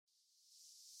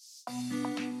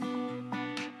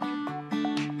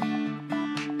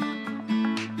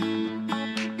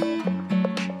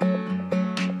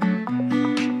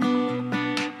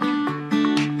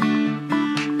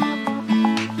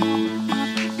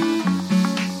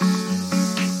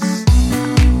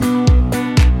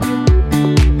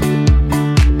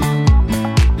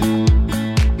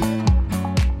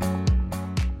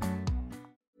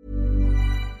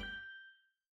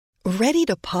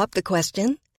Ready to pop the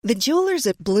question? The jewelers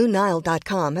at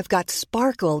BlueNile.com have got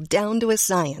sparkle down to a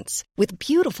science with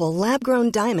beautiful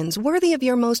lab-grown diamonds worthy of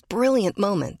your most brilliant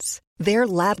moments. Their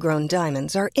lab-grown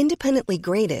diamonds are independently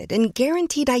graded and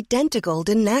guaranteed identical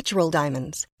to natural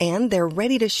diamonds, and they're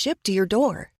ready to ship to your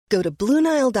door. Go to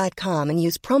BlueNile.com and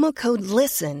use promo code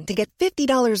LISTEN to get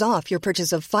 $50 off your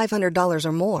purchase of $500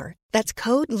 or more. That's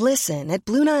code LISTEN at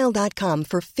BlueNile.com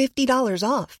for $50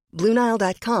 off.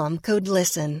 BlueNile.com, code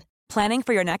LISTEN. Planning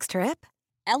for your next trip?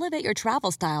 Elevate your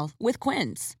travel style with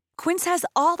Quince. Quince has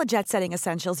all the jet-setting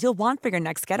essentials you'll want for your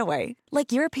next getaway,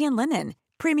 like European linen,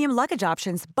 premium luggage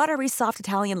options, buttery soft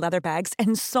Italian leather bags,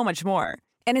 and so much more.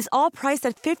 And is all priced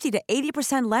at 50 to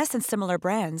 80% less than similar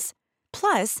brands.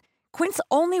 Plus, Quince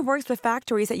only works with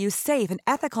factories that use safe and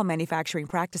ethical manufacturing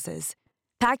practices.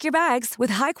 Pack your bags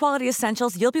with high-quality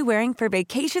essentials you'll be wearing for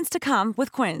vacations to come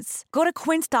with Quince. Go to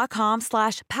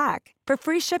quince.com/pack for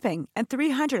free shipping and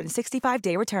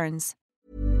 365-day returns.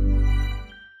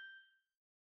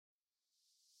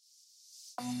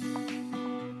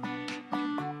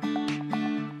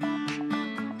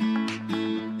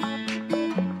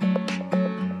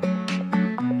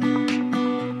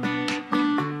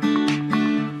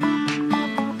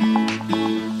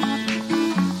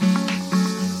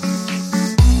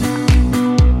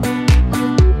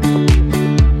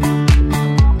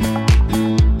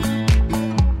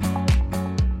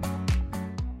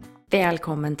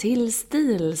 Välkommen till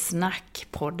Stilsnack,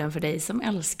 podden för dig som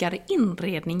älskar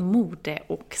inredning, mode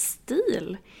och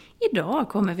stil. Idag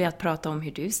kommer vi att prata om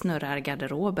hur du snurrar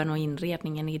garderoben och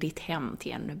inredningen i ditt hem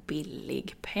till en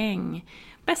billig peng.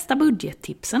 Bästa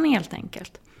budgettipsen helt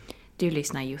enkelt. Du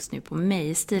lyssnar just nu på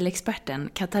mig, stilexperten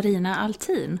Katarina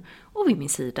Altin, och vid min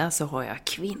sida så har jag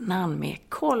kvinnan med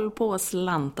koll på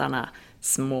slantarna,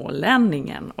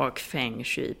 smålänningen och feng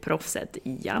shui-proffset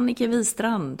Jannike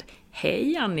Wistrand.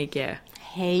 Hej Jannike!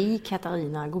 Hej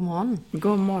Katarina, god morgon.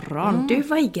 God morgon. Du,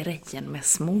 vad är grejen med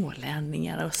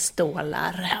smålänningar och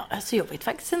stålar? Ja, alltså jag vet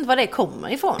faktiskt inte var det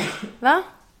kommer ifrån, va?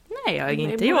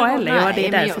 Nej, inte jag heller. Ja, det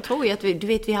är men jag tror ju att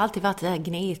vi har alltid varit där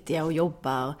gnetiga och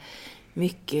jobbar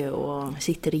mycket och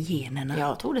sitter i generna.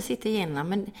 Jag tror det sitter i generna,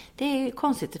 men det är ju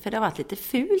konstigt för det har varit lite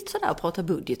fult sådär att prata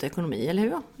budget och ekonomi, eller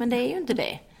hur? Men det är ju inte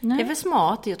det. Nej. Det är väl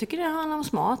smart, jag tycker det handlar om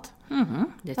smart.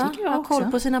 Det tycker jag också. Ha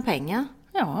koll på sina pengar.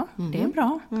 Ja, det är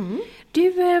bra.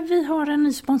 Du, vi har en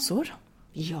ny sponsor.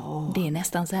 Ja. Det är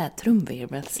nästan så här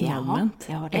trumvirvelsmoment.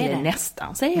 Ja, det är eller det.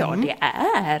 Nästan säger jag, det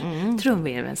är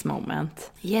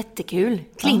trumvirvelsmoment. Jättekul.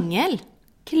 Klingel. Ja.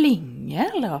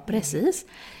 Klingel, ja precis.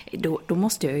 Då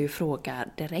måste jag ju fråga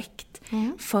direkt.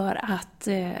 För att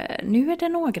nu är det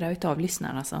några utav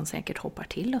lyssnarna som säkert hoppar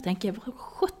till och tänker, vad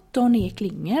 17 är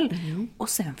klingel? Och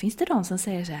sen finns det de som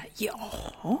säger så här,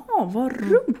 ja, vad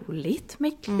roligt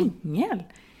med klingel.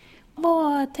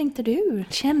 Vad tänkte du?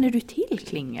 Känner du till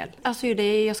klingel? Alltså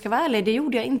jag ska vara ärlig, det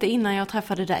gjorde jag inte innan jag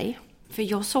träffade dig.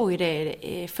 För jag såg ju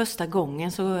det första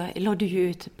gången, så la du ju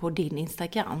ut på din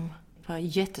Instagram. För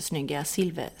jättesnygga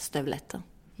silverstövletter.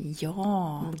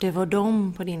 Ja. Det var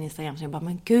de på din Instagram som jag bara,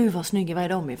 men gud vad snygga, var är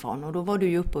de ifrån? Och då var du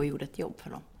ju uppe och gjorde ett jobb för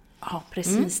dem. Ja,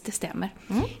 precis, det stämmer.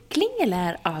 Klingel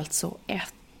är alltså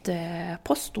ett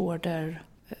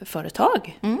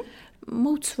postorderföretag.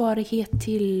 Motsvarighet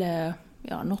till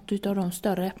något utav de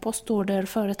större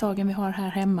postorderföretagen vi har här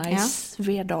hemma i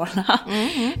Svedala.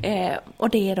 Och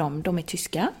det är de är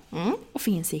tyska och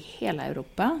finns i hela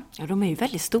Europa. Ja, de är ju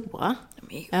väldigt stora.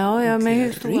 De är men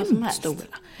hur stora som helst.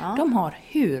 Ja. De har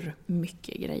hur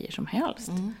mycket grejer som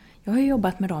helst. Jag har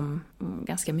jobbat med dem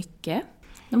ganska mycket.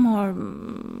 De har,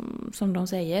 som de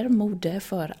säger, mode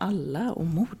för alla och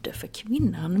mode för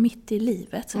kvinnan mitt i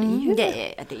livet. Så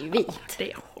det är ju vitt.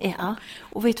 Ja.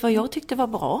 Och vet du vad jag tyckte var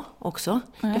bra också?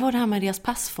 Nej. Det var det här med deras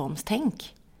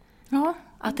passformstänk. Ja.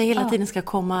 Att det hela tiden ska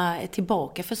komma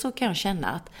tillbaka. För så kan jag känna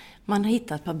att man har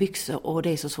hittat ett par byxor och det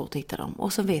är så svårt att hitta dem.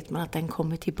 Och så vet man att den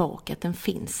kommer tillbaka, att den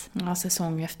finns. Ja,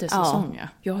 säsong efter säsong. Ja.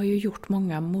 Jag har ju gjort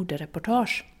många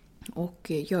modereportage.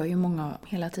 Och gör ju många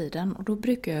hela tiden. Och då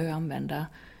brukar jag ju använda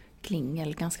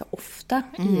klingel ganska ofta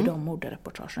i de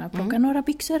modereportagen. Jag plockar några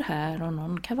byxor här och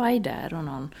någon kavaj där och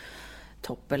någon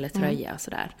topp eller tröja och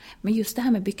sådär. Men just det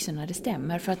här med byxorna, det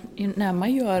stämmer. För att när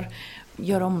man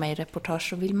gör om mig i reportage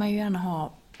så vill man ju gärna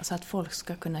ha så att folk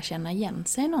ska kunna känna igen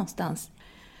sig någonstans.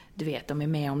 Du vet, de är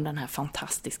med om den här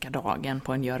fantastiska dagen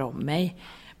på en gör om mig.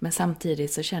 Men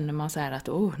samtidigt så känner man så här att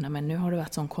nu har det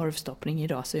varit sån korvstoppning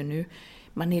idag så nu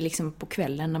man är liksom på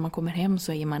kvällen när man kommer hem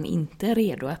så är man inte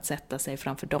redo att sätta sig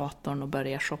framför datorn och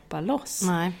börja shoppa loss.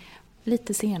 Nej.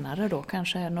 Lite senare då,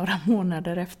 kanske några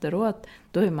månader efteråt,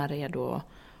 då är man redo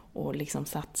och liksom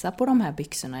satsa på de här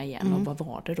byxorna igen. Och vad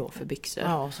var det då för byxor?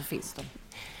 Ja, och så finns de.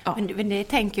 Ja. Men det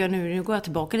tänker jag nu går jag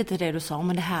tillbaka lite till det du sa,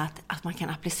 men det här att man kan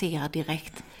applicera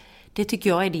direkt. Det tycker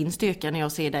jag är din styrka när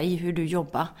jag ser dig, hur du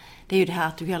jobbar. Det är ju det här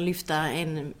att du kan lyfta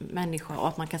en människa och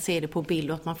att man kan se det på bild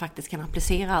och att man faktiskt kan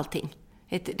applicera allting.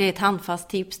 Det är ett handfast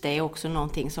tips, det är också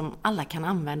någonting som alla kan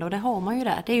använda och det har man ju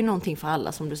där. Det är ju någonting för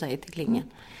alla som du säger till klingen.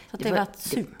 Så det har varit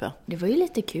super. Det var ju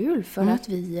lite kul för att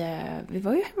vi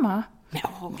var ju hemma.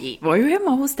 Ja, Vi var ju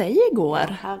hemma hos dig igår.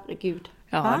 ja, herregud.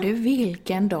 Ja, du,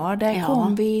 vilken dag. Där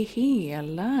kom vi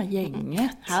hela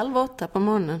gänget. 7:30 på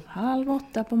morgonen.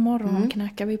 7:30 på morgonen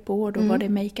knackade vi på. Då var det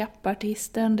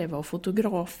make-up-artisten, det var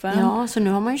fotografen. Ja, så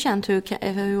nu har man ju känt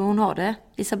hur hon har det.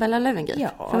 Isabella Löwengrip.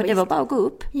 Ja, för det var bara att gå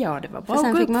upp. Ja, det var bara För att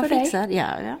sen gå fick upp man för fixa. dig.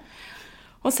 Ja.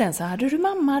 Och sen så hade du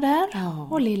mamma där Ja.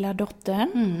 och lilla dottern.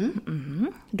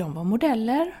 De var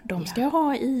modeller. De ska jag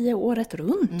ha i året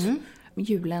runt.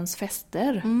 Julens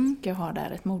fester ska jag ha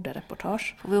där ett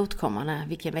modereportage. Får vi återkomma när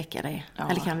vilken vecka det är? Ja.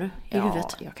 Eller kan du i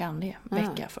huvudet? Ja, jag kan det.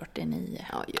 Vecka 49.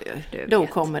 Ja, då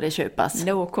kommer det köpas.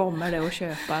 Då kommer det att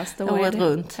köpas. Då Året är det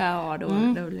runt. Ja, då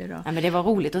blir det. Ja, men det var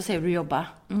roligt att se hur du jobbar.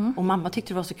 Och mamma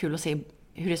tyckte det var så kul att se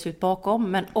hur det ser ut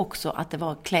bakom. Men också att det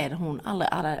var kläder hon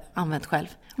aldrig hade använt själv.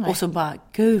 Nej. Och så bara,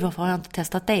 gud varför har jag inte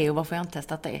testat det och varför har jag inte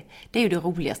testat det? Det är ju det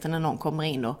roligaste när någon kommer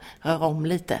in och rör om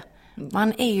lite.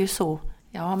 Man är ju så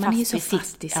Ja, man är så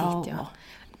fast i sitt. Ja. Ja.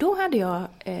 Då hade jag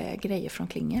grejer från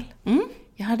Klingel.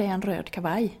 Jag hade en röd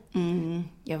kavaj.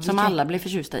 Som alla blev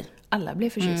förtjusta i. Alla blev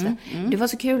förtjusta. Det var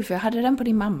så kul för jag hade den på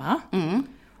din mamma.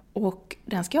 Och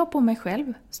den ska jag ha på mig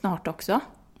själv snart också.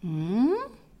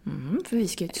 För vi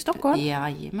ska ut till Stockholm.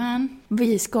 Jajamän.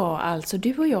 Vi ska alltså,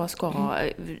 du och jag ska,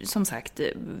 som sagt,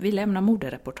 vi lämnar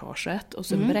modereportaget och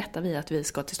så berättar vi att vi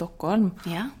ska till Stockholm.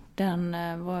 Ja. Den,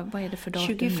 vad är det för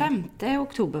datum? 25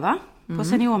 oktober va? På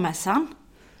seniormässan.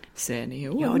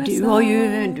 Seniormässan.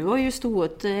 Ja, du har ju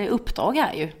stort uppdrag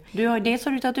här ju. Dels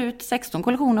har du tagit ut 16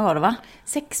 kollektioner var det va?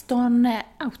 16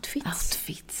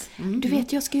 outfits. Du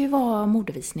vet, jag ska ju vara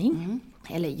modevisning.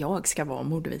 Eller jag ska vara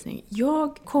modevisning.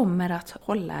 Jag kommer att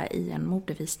hålla i en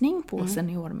modevisning på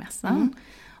seniormässan.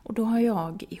 Och då har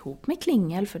jag ihop med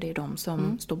Klingel, för det är de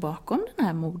som står bakom den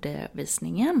här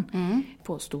modevisningen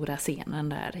på stora scenen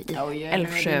där i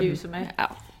Älvsjö. Det är du som är...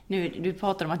 Ja. Nu, du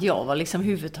pratade om att jag var liksom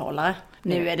huvudtalare.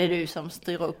 Nu är det du som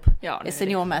styr upp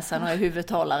seniormässan och är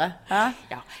huvudtalare. Ja?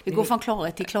 Vi går från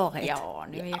klarhet till klarhet. Ja,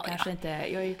 nu är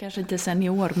jag är ju kanske inte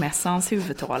seniormässans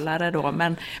huvudtalare då,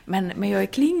 men jag är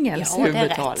Klingels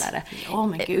huvudtalare. Ja,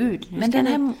 men gud. Men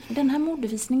den här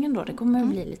modevisningen då, det kommer att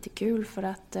bli lite kul för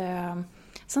att...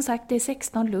 Som sagt, det är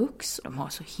 16 looks. De har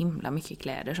så himla mycket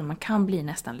kläder så man kan bli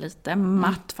nästan lite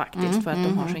matt faktiskt för att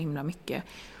de har så himla mycket.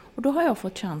 Och då har jag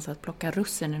fått chans att plocka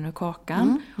russinen ur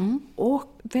kakan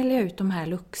och välja ut de här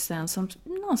looksen som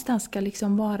någonstans ska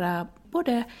liksom vara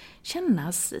både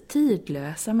kännas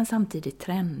tidlösa men samtidigt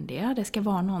trendiga. Det ska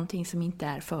vara någonting som inte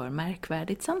är för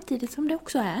märkvärdigt samtidigt som det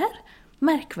också är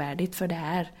märkvärdigt för det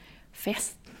är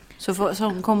fest. Så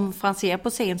som konferencier på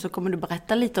scen så kommer du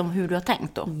berätta lite om hur du har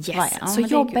tänkt då? Yes, så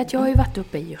jobbet, jag har ju varit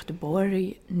uppe i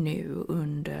Göteborg nu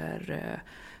under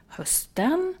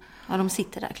hösten. Ja, de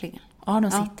sitter där Klingel. Ja,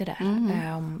 de sitter där.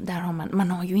 Där har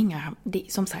man har ju inga,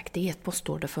 som sagt det är ett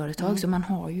postorderföretag så man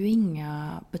har ju inga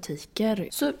butiker.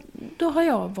 Så då har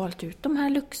jag valt ut de här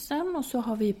luxen och så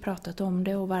har vi pratat om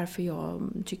det och varför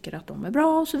jag tycker att de är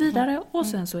bra och så vidare. Och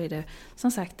sen så är det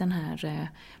som sagt den här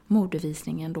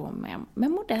modevisningen då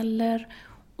med modeller.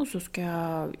 Och så ska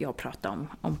jag prata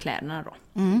om kläderna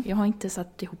då. Jag har inte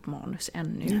satt ihop manus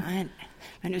ännu. Nej.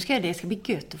 Men nu ska det ska bli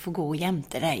gött att få gå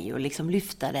jämte dig och liksom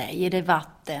lyfta dig. Ge dig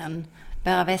vatten,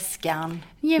 bära väskan.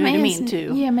 Ge mig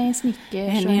en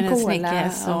Snickers och en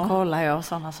cola. Och cola och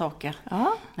sådana saker.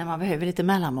 Ja. När man behöver lite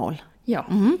mellanmål. Ja,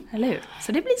 eller hur?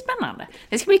 Så det blir spännande.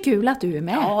 Det ska bli kul att du är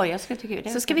med. Ja, jag ska tycka det.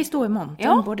 Så ska vi stå i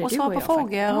montern, både och du svara och på jag.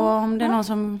 frågor och om det är någon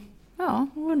som... Ja,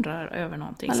 undrar över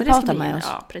någonting. Eller så det ska prata bli, med oss.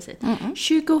 Ja, precis.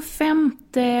 25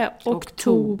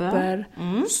 oktober,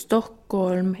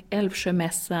 Stockholm,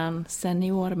 Älvsjömässan,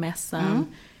 Seniormässan,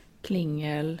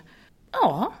 Klingel.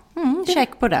 Ja,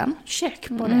 check på den. check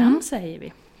på den säger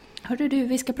vi. Hörde du,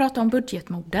 vi ska prata om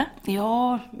budgetmode.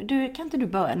 Ja, kan inte du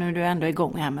börja nu du är ändå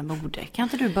igång här med mode? Kan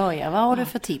inte du börja? Vad har du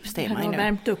för tips till mig nu? Jag har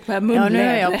värmt upp här Ja, nu munlädret.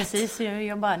 är jag precis.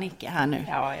 Jag bara nickar här nu.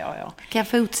 Ja. Kan jag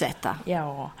fortsätta?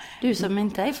 Ja. Du som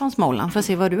inte är från Småland får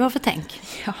se vad du har för tänk.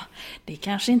 Ja, det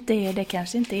kanske inte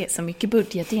är så mycket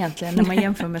budget egentligen när man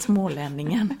jämför med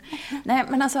smålänningen. Nej,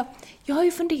 men alltså, jag har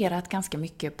ju funderat ganska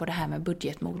mycket på det här med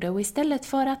budgetmode och istället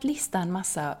för att lista en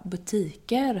massa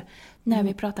butiker när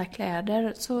vi pratar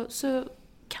kläder så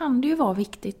kan det ju vara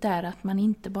viktigt där att man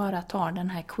inte bara tar den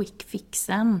här quick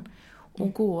fixen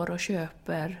och går och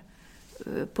köper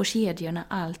på kedjorna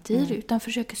alltid, utan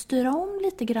försöker styra om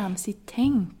lite grann sitt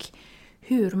tänk.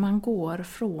 Hur man går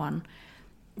från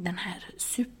den här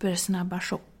supersnabba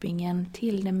shoppingen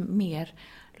till den mer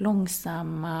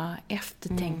långsamma,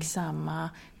 eftertänksamma,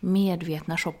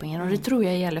 medvetna shoppingen. Och det tror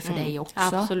jag gäller för dig också.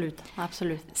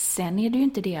 Absolut. Sen är det ju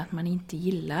inte det att man inte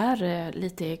gillar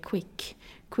lite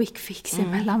quick fix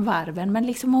mellan varven. Men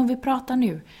liksom om vi pratar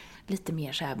nu lite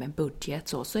mer så här med budget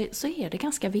så är det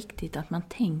ganska viktigt att man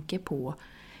tänker på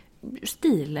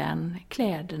stilen,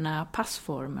 kläderna,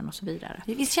 passformen och så vidare.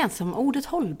 Det känns som ordet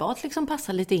hållbart liksom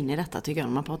passar lite in i detta, tycker jag,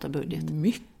 när man pratar budget.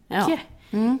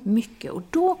 Mycket. Och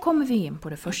då kommer vi in på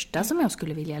det första som jag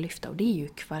skulle vilja lyfta, och det är ju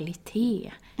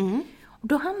kvalitet. Och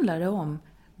då handlar det om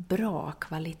bra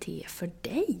kvalitet för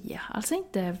dig. Alltså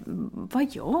inte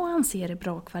vad jag anser är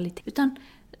bra kvalitet, utan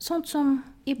sånt som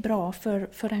är bra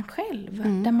för en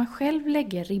själv. Där man själv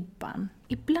lägger ribban.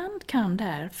 Ibland kan det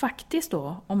här faktiskt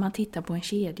då, om man tittar på en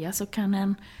kedja, så kan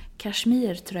en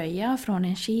kashmirtröja från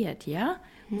en kedja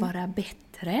vara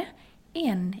bättre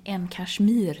än en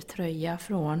kashmirtröja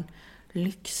från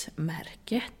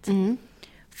lyxmärket.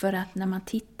 För att när man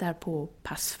tittar på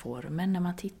passformen, när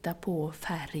man tittar på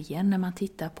färgen, när man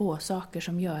tittar på saker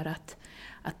som gör att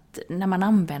när man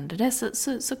använder det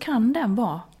så kan den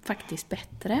vara faktiskt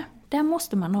bättre. Där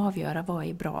måste man avgöra vad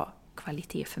är bra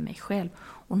kvalitet för mig själv.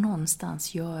 Och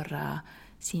någonstans göra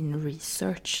sin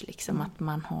research, liksom att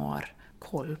man har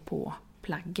koll på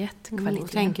plagget, kvaliteten.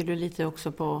 Och tänker du lite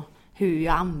också på hur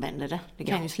jag använder det. Det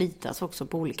kan ju slitas också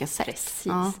på olika sätt. Precis.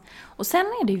 Ja. Och sen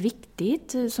är det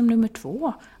viktigt, som nummer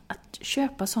 2, att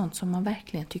köpa sånt som man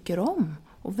verkligen tycker om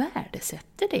och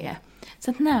värdesätter det.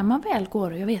 Så att när man väl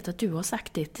går, och jag vet att du har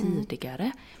sagt det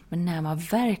tidigare, men när man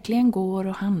verkligen går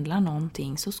och handlar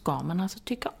någonting så ska man alltså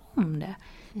tycka om det.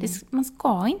 Man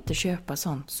ska inte köpa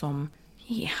sånt som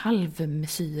är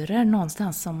halvmesyrer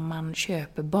någonstans som man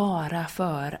köper bara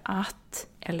för att,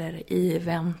 eller i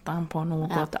väntan på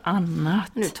något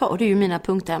annat. Nu tar du ju mina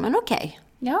punkter, men okej.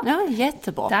 Ja,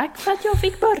 jättebra. Tack för att jag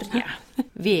fick börja.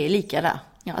 Vi är lika där,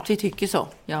 att vi tycker så.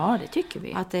 Ja, det tycker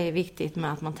vi. Att det är viktigt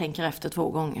med att man tänker efter 2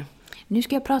 gånger. Nu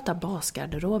ska jag prata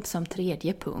basgarderob som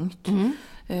 3:e punkt.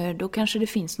 Då kanske det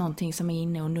finns någonting som är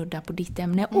inne och nuddar på ditt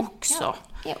ämne också.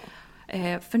 Ja.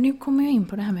 För nu kommer jag in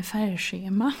på det här med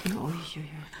färgschema.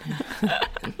 Oj.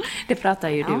 Det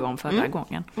pratade ju du om förra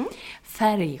gången.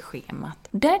 Färgschemat.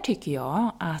 Där tycker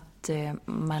jag att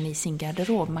man i sin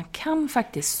garderob, man kan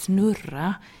faktiskt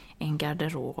snurra en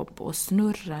garderob och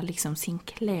snurra liksom sin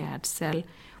klädsel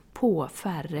på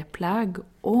färre plagg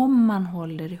om man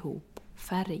håller ihop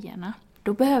färgerna.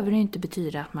 Då behöver det inte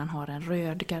betyda att man har en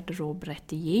röd garderob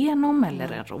rätt igenom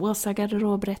eller en rosa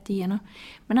garderob rätt igenom.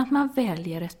 Men att man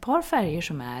väljer ett par färger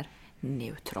som är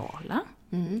neutrala.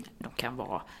 De kan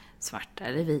vara svarta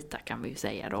eller vita, kan vi ju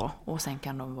säga då. Och sen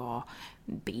kan de vara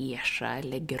beige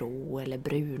eller grå eller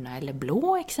bruna eller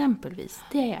blå exempelvis.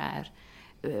 Det är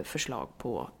förslag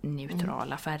på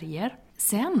neutrala färger.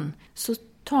 Sen så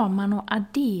tar man och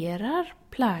adderar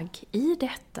plagg i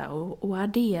detta och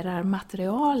adderar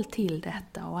material till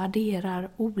detta och adderar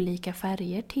olika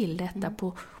färger till detta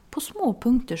på små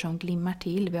punkter som glimmar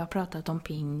till. Vi har pratat om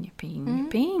ping, ping,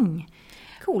 ping.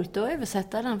 Coolt att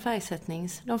översätta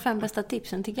de 5 bästa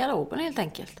tipsen till garderoben helt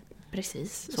enkelt.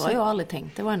 Precis. Så har jag aldrig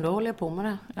tänkt. Det var ändå håller jag på med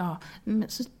det. Ja,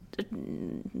 så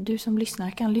du som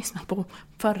lyssnar kan lyssna på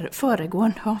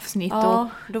föregående avsnitt. Ja,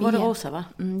 då var det rosa, va?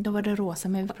 Då var det rosa,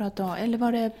 men vi pratade om, eller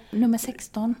var det nummer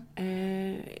 16?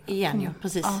 Igen, ja,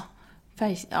 precis.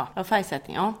 Ja,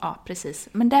 färgsättning, ja. Ja, precis.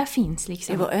 Men där finns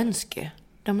liksom... Det var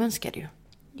de önskade ju.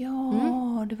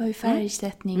 Ja, det var ju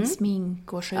färgsättning,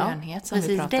 smink och skönhet som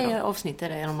vi pratade om. Det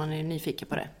avsnittet är om man är nyfiken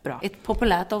på det. Bra. Ett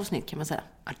populärt avsnitt kan man säga.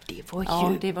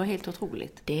 Ja, det var helt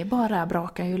otroligt. Det bara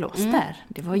brakar ju loss där.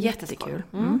 Det var jättekul.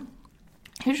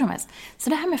 Hur som helst. Så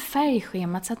det här med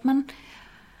färgschemat, så att man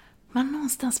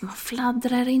någonstans, man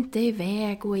fladdrar inte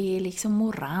iväg och är liksom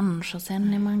orange och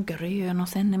sen är man grön och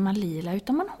sen är man lila,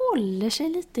 utan man håller sig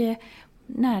lite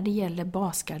när det gäller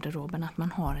basgarderoben, att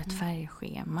man har ett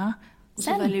färgschema. Och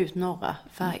så väljer ut några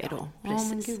färger då. Precis.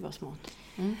 Ja, men gud vad smart.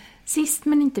 Sist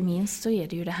men inte minst så är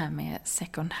det ju det här med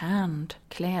second hand,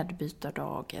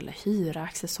 klädbytardag eller hyra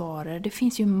accessoarer. Det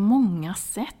finns ju många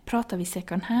sätt. Pratar vi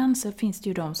second hand så finns det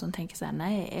ju de som tänker så här: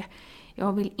 nej,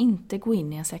 jag vill inte gå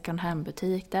in i en second hand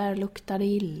butik, där luktar det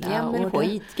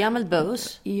illa. Gammalt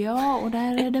bös. Ja, och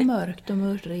där är det mörkt och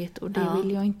murrigt och det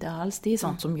vill jag inte alls. Det är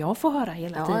sånt som jag får höra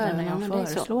hela tiden när jag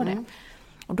föreslår det.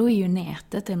 Och då är ju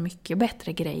nätet en mycket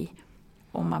bättre grej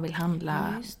om man vill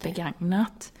handla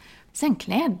begagnat. Sen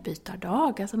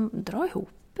klädbytardag, alltså dra ihop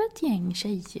ett gäng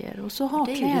tjejer och så ha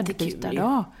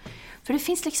klädbytardag. För det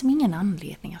finns liksom ingen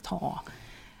anledning att ha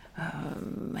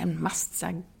en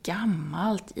massa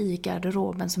gammalt i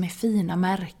garderoben som är fina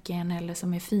märken eller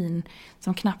som är fin,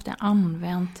 som knappt är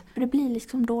använt. För det blir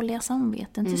liksom dåliga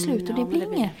samveten till slut och det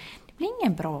blir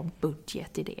ingen bra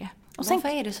budget i det. Och varför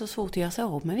är det så svårt att göra sig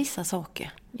av med vissa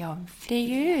saker? Ja, det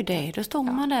är ju det. Då står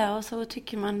man där och så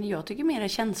tycker man, jag tycker mer det är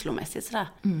känslomässigt sådär.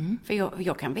 För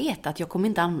jag kan veta att jag kommer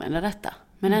inte använda detta.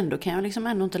 Men ändå kan jag liksom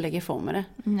ändå inte lägga ifrån mig det.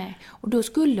 Nej, och då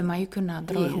skulle man ju kunna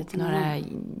dra ihop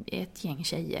ett gäng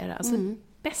tjejer. Alltså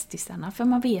bästisarna, för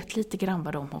man vet lite grann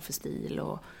vad de har för stil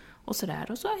och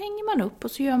sådär. Och så hänger man upp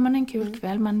och så gör man en kul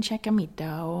kväll. Man käkar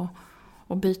middag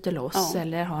och byter loss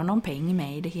eller har någon peng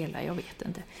med i det hela, jag vet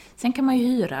inte. Sen kan man ju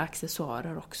hyra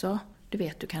accessoarer också. Du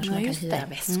vet, du kanske man kan hyra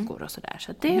väskor och sådär.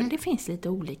 Så det finns lite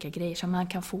olika grejer som man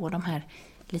kan få de här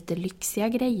lite lyxiga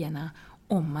grejerna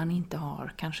om man inte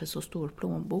har kanske så stor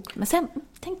plånbok. Men sen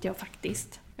tänkte jag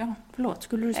faktiskt,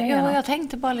 skulle du säga något? Jag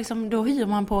tänkte bara liksom, då hyr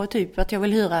man på typ att jag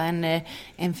vill hyra en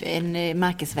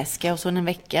märkesväska och så en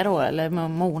vecka då, eller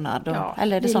en månad.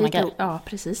 Eller är det sådana grejer? Ja,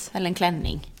 precis. Eller en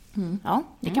klänning. Ja,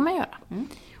 det kan man göra.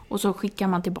 Och så skickar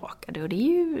man tillbaka det och det är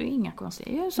ju inga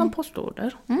konstigheter. Det är ju som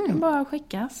postorder. Det bara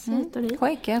skickas hit och dit.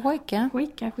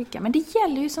 Skicka. Men det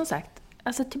gäller ju som sagt,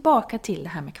 alltså tillbaka till det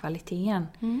här med kvaliteten.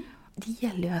 Det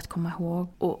gäller ju att komma ihåg,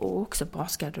 och också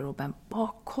basgarderoben, vad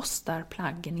kostar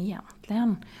plaggen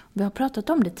egentligen? Vi har pratat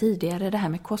om det tidigare, det här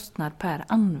med kostnad per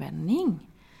användning.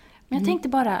 Men jag tänkte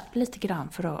bara lite grann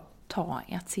för att ta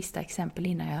ett sista exempel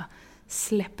innan jag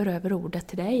släpper över ordet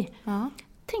till dig.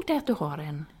 Tänk dig att du har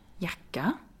en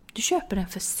jacka. Du köper den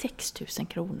för 6 000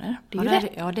 kronor. Det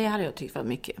är det hade jag tyckt var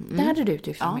mycket. Det hade du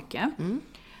tyckt var mycket.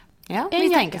 Ja, vi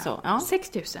tänker så.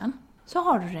 6 000, så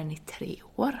har du den i 3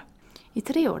 år. I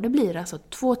 3 år, det blir alltså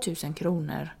 2 000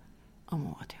 kronor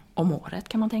om året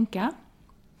kan man tänka.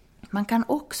 Man kan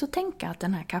också tänka att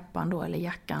den här kappan då, eller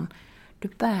jackan, du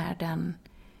bär den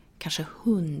kanske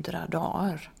 100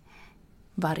 dagar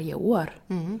varje år.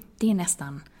 Det är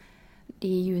nästan, det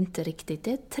är ju inte riktigt,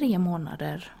 det är 3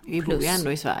 månader plus. Vi bor ju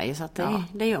ändå i Sverige så att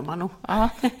det gör man nog. Ja,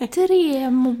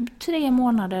 3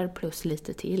 månader plus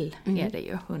lite till är det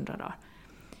ju 100 dagar.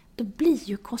 Då blir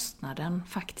ju kostnaden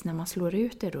faktiskt, när man slår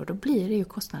ut det då blir det ju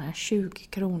kostnaden 20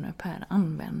 kronor per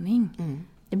användning.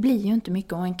 Det blir ju inte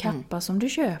mycket. Och en kappa som du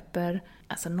köper,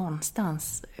 alltså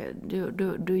någonstans,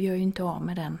 du gör ju inte av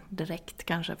med den direkt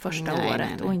kanske första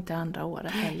året och inte andra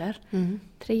året heller.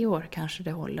 3 år kanske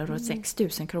det håller och 6 000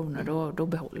 kronor, då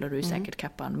behåller du säkert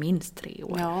kappan minst 3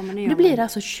 år. Ja, men det blir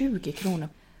alltså 20 kronor.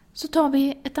 Så tar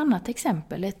vi ett annat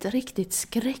exempel, ett riktigt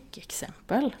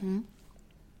skräckexempel.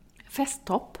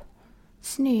 Festtopp.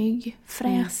 Snygg,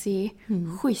 fräsig,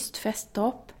 schysst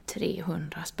festtopp.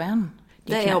 300 spänn.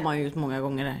 Det har man ju gjort många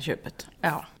gånger, det här köpet.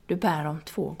 Ja, du bär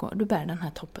den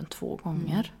här toppen 2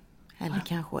 gånger. Eller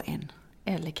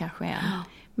kanske en.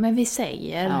 Men vi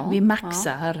säger, vi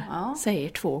maxar, säger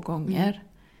 2 gånger.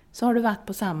 Så har du varit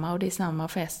på samma och det är samma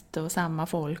fest och samma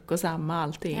folk och samma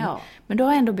allting. Men då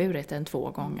har ändå burit den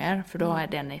 2 gånger. För då är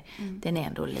den är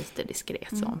ändå lite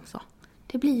diskret så.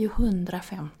 Det blir ju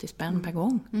 150 spänn per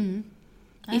gång.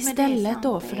 Istället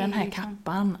då för den här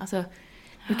kappan. Alltså,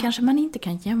 nu kanske man inte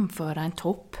kan jämföra en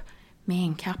topp med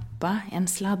en kappa. En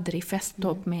sladdrig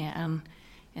festtopp med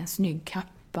en snygg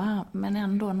kappa. Men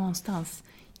ändå någonstans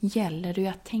gäller det ju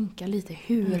att tänka lite.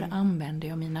 Hur använder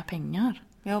jag mina pengar?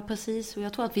 Ja, precis. Och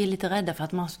jag tror att vi är lite rädda för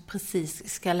att man precis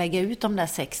ska lägga ut de där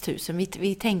 6 000.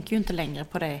 Vi tänker ju inte längre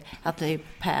på det. Att det är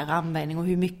per användning och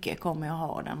hur mycket kommer jag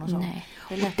ha den och så. Nej,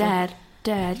 och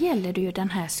där gäller det ju, den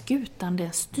här skutan,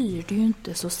 den styr ju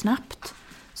inte så snabbt.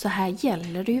 Så här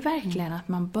gäller det ju verkligen att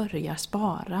man börjar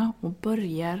spara och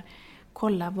börjar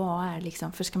kolla vad är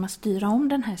liksom, för ska man styra om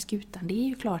den här skutan, det är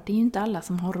ju klart, det är ju inte alla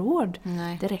som har råd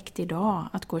direkt idag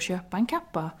att gå och köpa en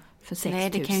kappa för 6 000. Nej,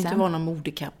 det kan ju inte vara någon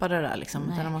modekappa det där liksom,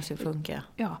 utan det måste ju funka.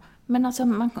 Ja, men alltså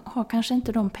man har kanske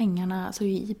inte de pengarna alltså,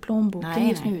 i plånboken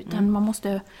just nu, utan man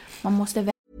måste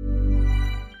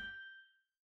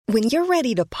When you're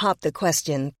ready to pop the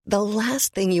question, the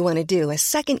last thing you want to do is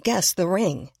second-guess the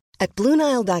ring. At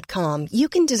BlueNile.com, you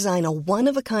can design a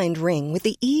one-of-a-kind ring with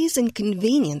the ease and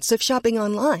convenience of shopping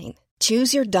online.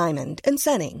 Choose your diamond and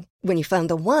setting. When you find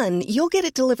the one, you'll get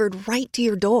it delivered right to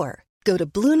your door. Go to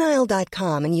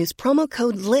BlueNile.com and use promo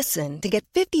code LISTEN to get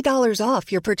 $50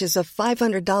 off your purchase of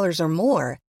 $500 or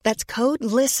more. That's code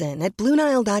LISTEN at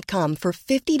BlueNile.com for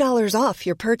 $50 off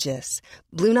your purchase.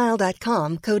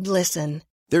 BlueNile.com, code LISTEN.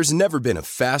 There's never been a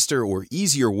faster or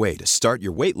easier way to start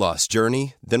your weight loss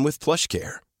journey than with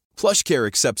PlushCare. PlushCare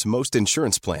accepts most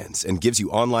insurance plans and gives you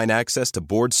online access to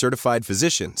board-certified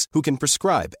physicians who can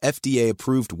prescribe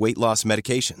FDA-approved weight loss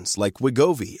medications like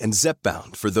Wegovy and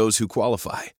Zepbound for those who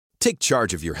qualify. Take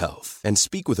charge of your health and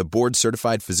speak with a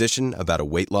board-certified physician about a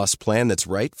weight loss plan that's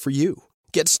right for you.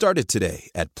 Get started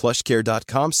today at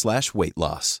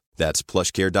plushcare.com/weightloss. That's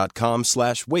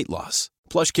plushcare.com/weightloss.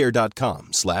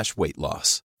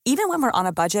 plushcare.com/weightloss. Even when we're on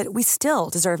a budget, we still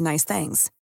deserve nice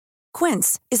things.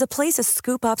 Quince is a place to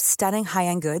scoop up stunning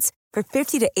high-end goods for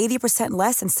 50 to 80%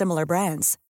 less than similar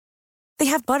brands.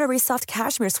 They have buttery soft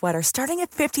cashmere sweaters starting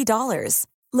at $50,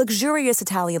 luxurious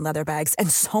Italian leather bags,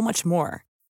 and so much more.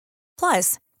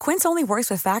 Plus, Quince only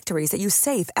works with factories that use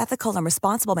safe, ethical, and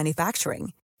responsible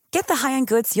manufacturing. Get the high-end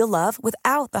goods you'll love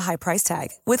without the high price tag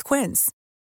with Quince.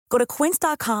 Go to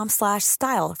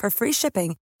quince.com/style for free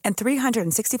shipping and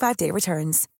 365-day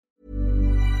returns.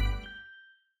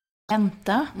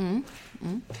 Vänta.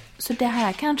 Så det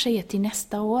här kanske är till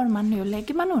nästa år. Nu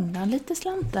lägger man undan lite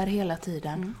slantar hela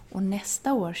tiden. Och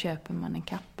nästa år köper man en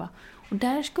kappa. Och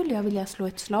där skulle jag vilja slå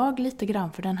ett slag lite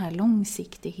grann för den här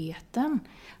långsiktigheten.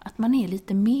 Att man är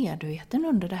lite medveten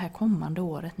under det här kommande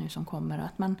året nu som kommer.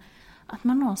 Att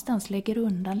man någonstans lägger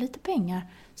undan lite pengar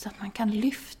så att man kan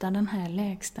lyfta den här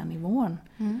lägsta nivån.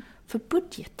 För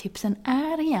budgettipsen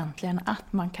är egentligen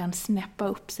att man kan snäppa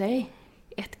upp sig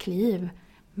ett kliv.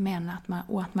 Men att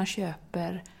man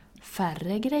köper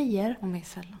färre grejer. Och mer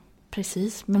sällan.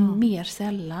 Precis, men mer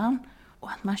sällan.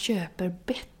 Och att man köper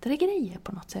bättre grejer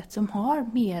på något sätt som har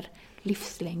mer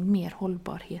livslängd, mer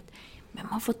hållbarhet. Men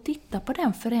man får titta på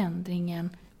den förändringen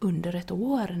under ett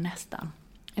år nästan.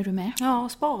 Är du med? Ja,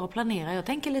 spara och planera. Jag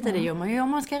tänker lite det gör man ju om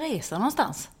man ska resa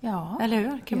någonstans. Ja. Eller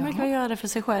hur? Kan man göra det för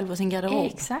sig själv och sin garderob.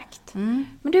 Exakt. Men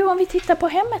du, om vi tittar på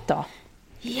hemmet då?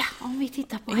 Ja, om vi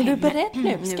tittar på hemmet. Är du beredd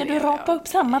nu? Ska du rapa upp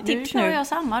samma tips nu? Nu kör jag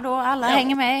samma då. Alla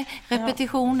hänger med.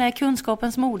 Repetition är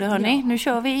kunskapens mode, hörni. Nu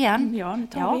kör vi igen. Ja, nu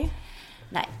tar vi.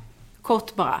 Nej,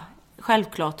 kort bara.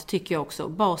 Självklart tycker jag också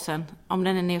basen, om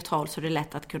den är neutral så är det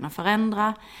lätt att kunna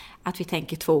förändra. Att vi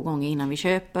tänker 2 gånger innan vi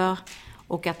köper.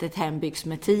 Och att ett hem byggs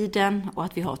med tiden och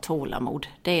att vi har tålamod.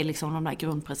 Det är liksom de där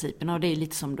grundprinciperna och det är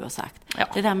lite som du har sagt. Ja.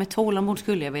 Det där med tålamod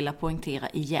skulle jag vilja poängtera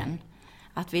igen.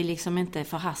 Att vi liksom inte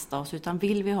förhastar oss utan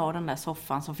vill vi ha den där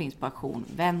soffan som finns på auktion,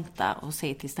 vänta och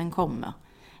se tills den kommer.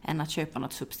 Än att köpa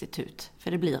något substitut,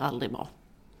 för det blir aldrig bra.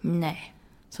 Nej.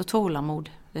 Så tålamod,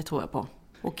 det tror jag på.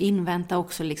 Och invänta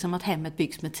också liksom att hemmet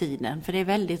byggs med tiden. För det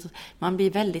är man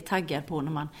blir väldigt taggad på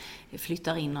när man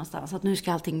flyttar in någonstans. Att nu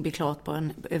ska allting bli klart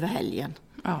över helgen.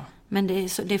 Ja. Men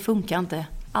det funkar inte.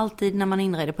 Alltid när man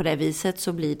inreder på det viset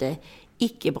så blir det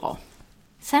icke bra.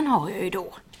 Sen har jag ju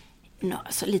då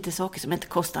lite saker som inte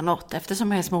kostar något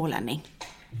eftersom jag är smålänning.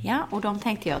 Ja, och de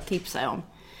tänkte jag tipsa om.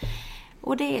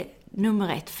 Och det är nummer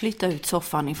 1, flytta ut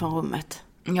soffan ifrån rummet.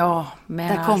 Ja,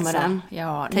 men där kommer den.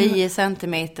 Ja, 10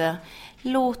 centimeter.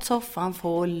 Låt soffan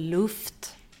få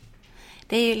luft.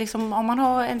 Det är liksom, om man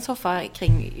har en soffa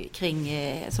kring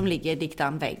som ligger dikt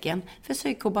an väggen.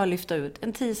 Försök att bara lyfta ut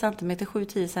en 10 cm,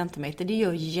 7-10 cm. Det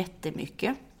gör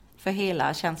jättemycket för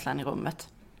hela känslan i rummet.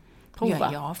 Prova.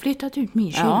 Ja, jag har flyttat ut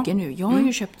min 20 nu. Jag har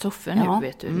ju köpt soffor nu,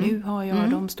 vet du. Nu har jag,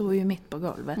 de står ju mitt på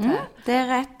golvet här. Det är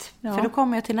rätt. Ja. För då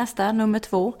kommer jag till nästa, nummer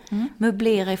 2.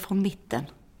 Möblera ifrån mitten.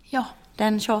 Ja.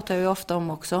 Den tjatar jag ju ofta om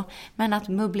också. Men att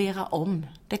möblera om,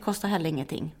 det kostar heller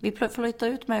ingenting. Vi flyttar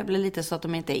ut möbler lite så att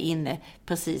de inte är inne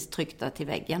precis tryckta till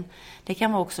väggen. Det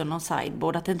kan vara också någon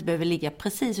sideboard, att det inte behöver ligga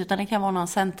precis utan det kan vara någon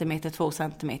centimeter, 2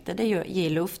 centimeter. Det ger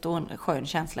luft och en skön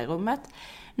känsla i rummet.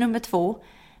 Nummer 2,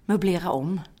 möblera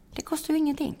om. Det kostar ju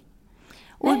ingenting.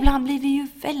 Och ibland blir vi ju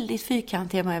väldigt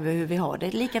fyrkantiga med hur vi har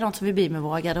det. Likadant som vi blir med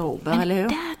våra garderober, eller hur?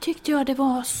 Där tyckte jag det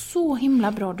var så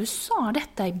himla bra. Du sa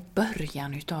detta i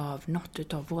början utav något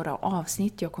utav våra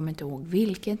avsnitt. Jag kommer inte ihåg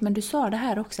vilket. Men du sa det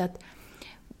här också att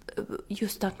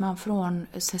just att man från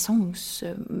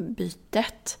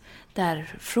säsongsbytet,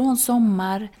 där från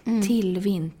sommar till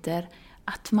vinter,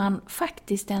 att man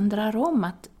faktiskt ändrar om.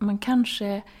 Att man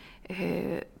kanske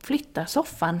flytta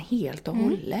soffan helt och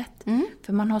hållet.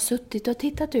 För man har suttit och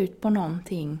tittat ut på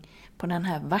någonting, på den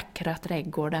här vackra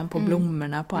trädgården, på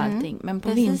blommorna, på allting. Men på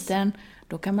vintern,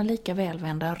 då kan man lika väl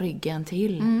vända ryggen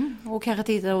till. Och kanske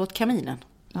titta åt kaminen.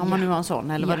 Om man nu har en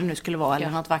sån, eller vad det nu skulle vara. Eller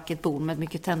något vackert bord med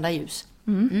mycket tända ljus.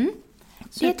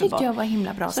 Det tyckte jag var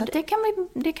himla bra. Så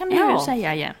det kan du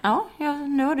säga igen. Ja,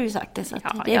 nu har du ju sagt det. Så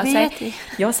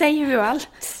jag säger ju allt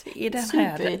i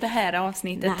det här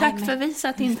avsnittet. Tack för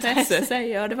visat intresse,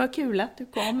 säger jag. Det var kul att du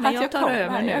kom. Men jag tar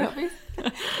över nu.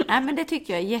 Nej, men det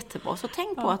tycker jag är jättebra. Så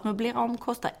tänk på att möblera om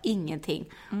kostar ingenting.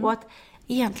 Och att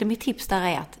egentligen mitt tips där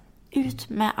är att ut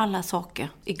med alla saker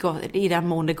i den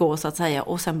mån det går så att säga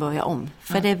och sen börja om.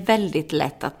 För det är väldigt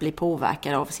lätt att bli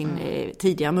påverkad av sin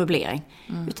tidigare möblering.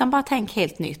 Utan bara tänk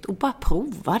helt nytt och bara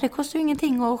prova. Det kostar ju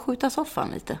ingenting att skjuta soffan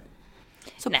lite.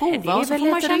 Så prova och så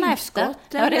får man känna efter. Ja,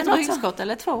 det är ett ryggskott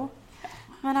eller 2.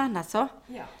 Men annars så.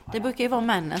 Ja. Det brukar ju vara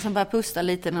männen som börjar pusta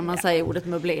lite när man säger ordet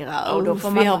möblera. Och då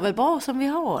får vi har väl bra som vi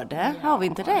har det. Ja, har vi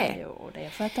inte det? Jo, det är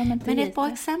för att de inte men ett bra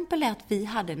exempel är att vi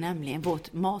hade nämligen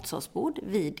vårt matsalsbord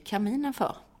vid kaminen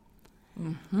för.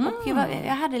 Mm-hmm. Och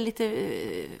jag hade lite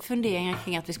funderingar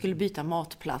kring att vi skulle byta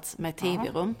matplats med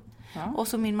tv-rum. Ja. Och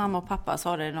så min mamma och pappa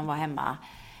sa det när de var hemma.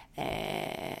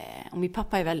 Och min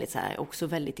pappa är väldigt så här, också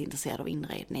väldigt intresserad av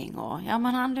inredning och ja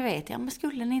men han du vet, ja men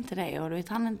skulle ni inte det och du vet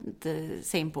han är inte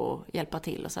sen på att hjälpa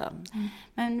till och så.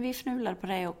 Men vi fnulade på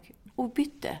det och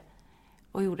bytte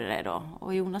och gjorde det då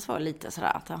och Jonas var lite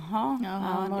sådär att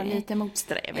han var lite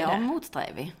motsträvig. Ja,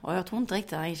 motsträvig och jag tror inte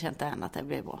riktigt han känt än att det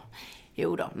blev bra.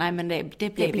 Jo då, nej men det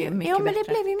blev ju mycket bättre. Det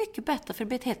blev ju mycket bättre för det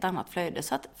blev ett helt annat flöde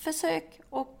så att försök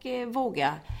och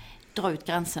våga dra ut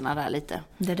gränserna där lite.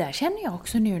 Det där känner jag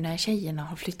också nu när tjejerna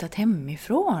har flyttat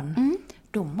hemifrån.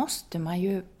 Då måste man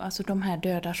ju, alltså de här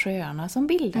döda sjöarna som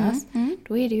bildas,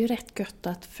 då är det ju rätt gött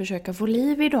att försöka få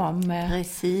liv i dem.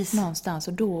 Precis. Någonstans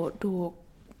och då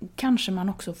kanske man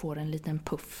också får en liten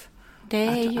puff. Det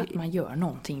är att man gör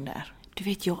någonting där. Du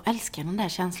vet, jag älskar den där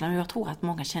känslan och jag tror att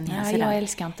många känner igen sig den. Jag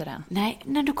älskar inte den. Nej,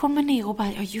 när du kommer ner och bara,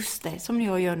 ja just det, som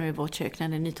jag gör nu i vårt kök när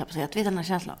det är nytapetserat. Du vet den här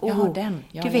känslan? Du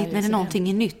vet när det är någonting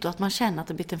är nytt och att man känner att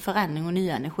det blivit en förändring och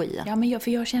nya energier. Ja, men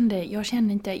jag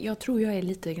kände inte, jag tror jag är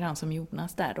lite grann som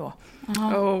Jonas där då.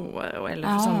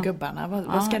 Eller som gubbarna.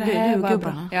 Vad ska det här vara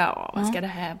bra? Ja, vad ska det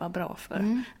här vara bra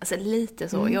för? Alltså lite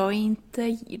så. Jag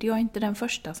är inte den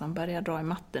första som börjar dra i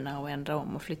mattorna och ändra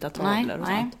om och flytta tavlor och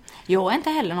sånt. Jag är inte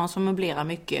heller någon som möblerar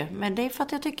mycket, men det är för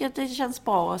att jag tycker att det känns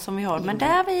bra som vi har. Men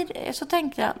därvid så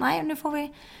tänkte jag, nej nu får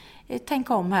vi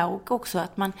tänka om här och också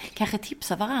att man kanske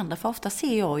tipsar varandra, för ofta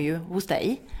ser jag ju hos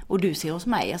dig och du ser hos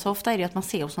mig. Alltså ofta är det att man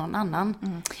ser hos någon annan.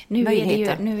 Nu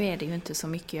är det ju inte så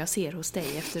mycket jag ser hos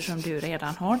dig eftersom du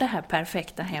redan har det här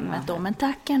perfekta hemmet då, men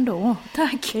tack ändå.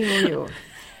 Tack. Jo.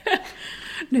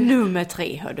 Nummer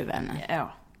 3 hör du vänner.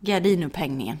 Ja.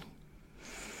 Gardinupphängningen.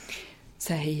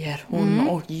 Säger hon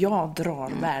och jag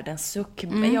drar världens suck.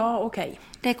 Ja, okej.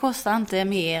 Det kostar inte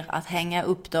mer att hänga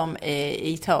upp dem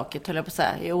i taket, höll jag på att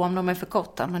säga. Jo, om de är för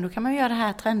korta. Men då kan man göra det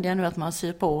här trendiga nu att man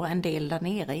syr på en del där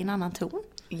nere i en annan ton.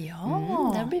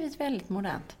 Ja. Det har blivit väldigt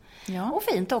modernt. Ja. Och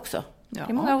fint också. Ja.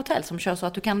 Det är många hotell som kör så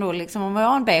att du kan då liksom, om vi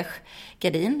har en beige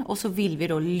gardin och så vill vi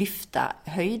då lyfta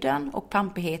höjden och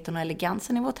pampigheten och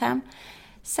elegansen i vårt hem.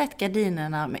 Sätt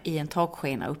gardinerna i en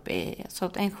takskena uppe så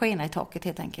att en skena i taket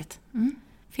helt enkelt.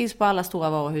 Finns på alla stora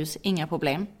varuhus, inga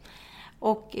problem.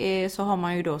 Och så har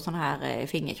man ju då sån här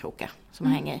fingerkrokar som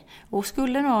hänger. Och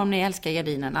skulle då, om ni älskar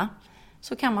gardinerna,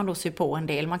 så kan man då sy på en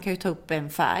del. Man kan ju ta upp en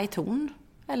färgton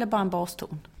eller bara en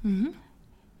baston.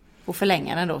 Och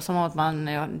förlänga den då, som att man,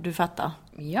 du fattar.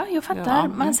 Ja, jag fattar.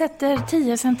 Man sätter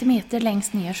 10 centimeter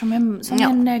längst ner som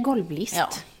en golvlist. Ja.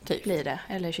 Typ. Blir det,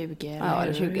 eller 20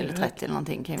 eller 20 eller 30 eller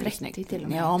någonting kan 30 till och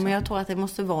med. Ja, men jag tror att det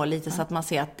måste vara lite så att man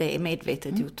ser att det är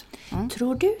medvetet gjort.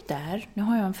 Tror du där, nu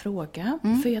har jag en fråga,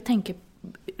 för jag tänker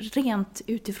rent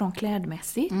utifrån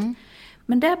klädmässigt.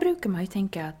 Men där brukar man ju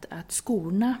tänka att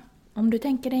skorna, om du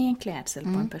tänker dig en klädsel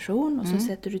på en person och så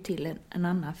sätter du till en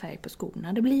annan färg på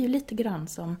skorna. Det blir ju lite grann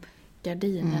som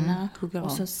gardinerna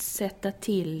och så sätta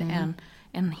till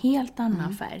en helt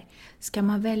annan färg. Ska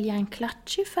man välja en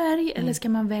klatschig färg eller ska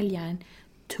man välja en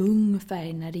tung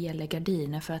färg när det gäller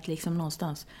gardiner för att liksom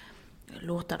någonstans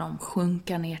låta dem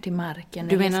sjunka ner till marken?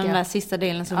 Du menar den där sista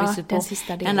delen som vi ser på?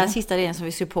 Den där sista delen som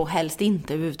vi ser på helst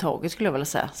inte överhuvudtaget skulle jag vilja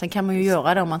säga. Sen kan man ju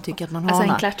göra det om man tycker att man har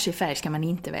alltså en klatschig färg ska man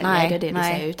inte välja, det är det du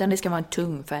säger. Utan det ska vara en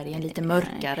tung färg, en lite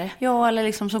mörkare. Ja, eller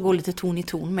liksom så går lite ton i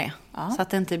ton med. Så att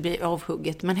det inte blir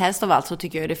avhugget. Men helst av allt så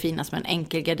tycker jag det är finast med en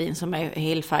enkel gardin som är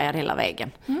helfärgad hela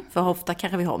vägen. För ofta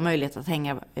kanske vi har möjlighet att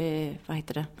hänga,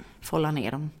 fålla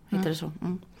ner dem. Heter det så?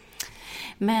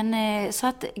 Men så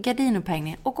att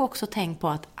gardinupphängning, och också tänk på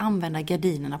att använda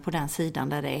gardinerna på den sidan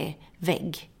där det är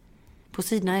vägg. På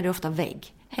sidan är det ofta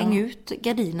vägg. Häng ut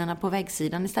gardinerna på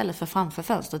väggsidan istället för framför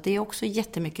fönstret. Det är också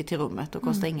jättemycket till rummet och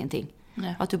kostar ingenting.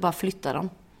 Att du bara flyttar dem.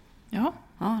 Ja,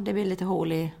 det blir lite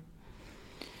hål i...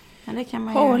 Ja, det kan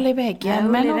man hål i väggen,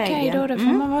 ja, men okej då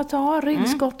får man bara ta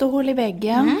ryggskott och hål i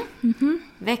väggen.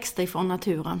 Växter ifrån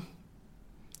naturen.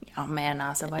 Ja, men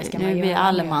alltså vad ska Nu man blir göra?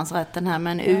 allemansrätten här,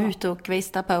 men ut och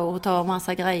kvista på och ta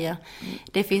massa grejer.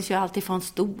 Det finns ju alltid från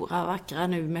stora vackra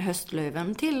nu med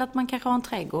höstlöven till att man kanske har en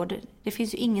trädgård. Det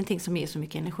finns ju ingenting som ger så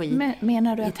mycket energi. Men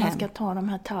menar du i att man hem. ska ta de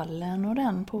här tallen och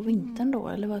den på vintern då?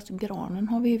 Eller vad, granen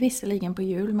har vi ju visserligen på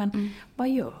jul, men vad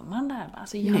gör man där?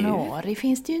 Alltså i januari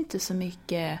finns det ju inte så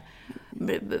mycket...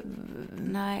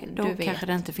 Nej, då Du vet. kanske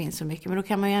det inte finns så mycket. Men då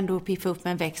kan man ju ändå piffa upp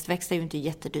med en växt. Växt är ju inte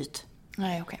jättedyrt.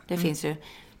 Nej, okej. Det finns ju.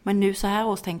 Men nu så här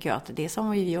års tänker jag att det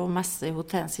som vi gör massor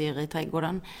hortensier i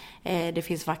trädgården. Det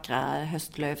finns vackra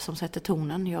höstlöv som sätter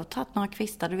tonen. Jag har tagit några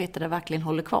kvistar, du vet, där det verkligen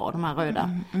håller kvar de här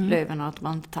röda löven och att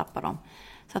man inte tappar dem.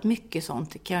 Så att mycket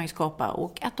sånt kan jag ju skapa.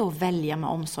 Och att då välja med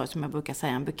omsorg, som jag brukar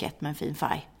säga, en bukett med en fin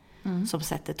färg. Som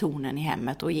sätter tonen i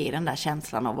hemmet och ger den där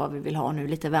känslan av vad vi vill ha nu,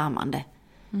 lite värmande.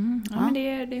 Ja, men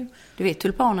det... Du vet,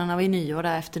 tulpanerna vid nyår,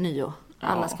 där efter nyår.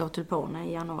 Alla ska ha tulpaner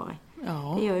i januari.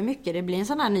 Ja. Det gör ju mycket. Det blir en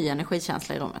sån här ny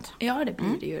energikänsla i rummet. Ja, det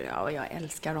blir det ju. Ja, och jag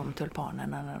älskar de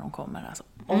tulpanerna när de kommer. Alltså.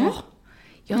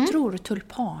 Jag tror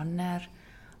tulpaner...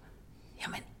 Ja,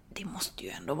 men det måste ju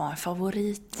ändå vara en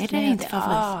favorit. Är det inte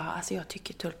favorit? Ja, alltså jag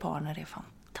tycker tulpaner är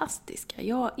fantastiska.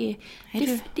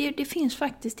 Det finns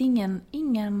faktiskt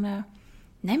ingen...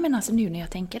 Nej, men alltså nu när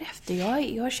jag tänker efter.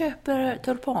 Jag köper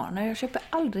tulpaner. Jag köper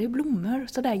aldrig blommor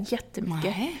sådär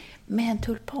jättemycket. Nej. Men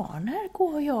tulpaner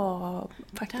går jag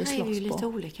faktiskt Där är vi ju loss lite på.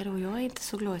 olika då. Jag är inte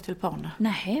så glad i tulpaner.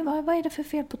 Nej, vad är det för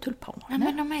fel på tulpaner? Nej,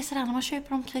 men de är sådär när man köper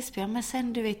dem krispiga. Men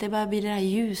sen du vet, det börjar bli det där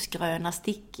ljusgröna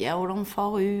stickiga och de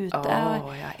far ut.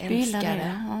 Ja, jag älskar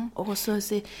det. Ja. Och så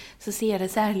ser det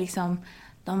så här liksom,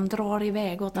 de drar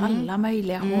iväg åt alla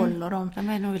möjliga håll. Och De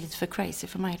är nog lite för crazy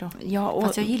för mig då. Ja, och,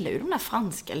 Fast jag gillar ju de där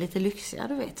franska, lite lyxiga,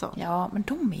 du vet så. ja, men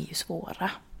de är ju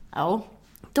svåra. Ja,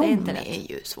 De det är inte lätt.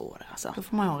 är ju svåra alltså. Då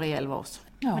får man ha en rejäl vas.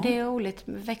 Ja. Men det är roligt.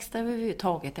 Växter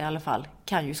överhuvudtaget i alla fall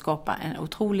kan ju skapa en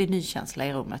otrolig nykänsla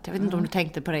i rummet. Jag vet inte om du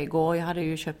tänkte på det igår. Jag hade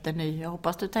ju köpt en ny. Jag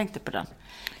hoppas du tänkte på den.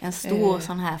 En stor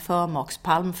sån här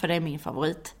förmakspalm, för det är min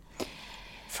favorit.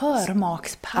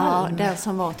 Förmakspalm. Ja, den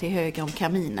som var till höger om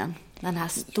kaminen. Den här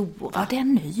stora. Var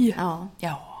den ny? Ja.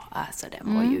 Ja, alltså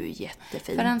den var ju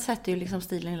jättefin. För den sätter ju liksom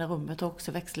stilen i det rummet och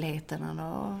också växtligheten.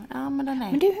 Och, ja, men den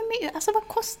är... Men du, hur mycket, alltså vad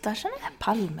kostar såna här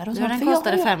palmer och sånt? Den För jag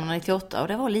kostade har- 598 och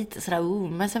det var lite sådär,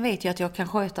 men sen vet jag att jag kan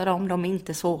sköta dem. De är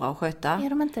inte svåra att sköta. Är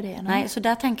de inte det? Nej, så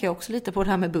där tänker jag också lite på det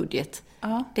här med budget.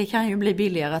 Ja. Det kan ju bli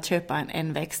billigare att köpa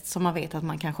en växt som man vet att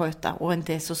man kan sköta och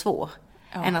inte är så svår.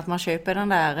 Ja. Än att man köper den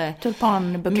där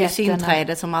Tulpanbuketterna.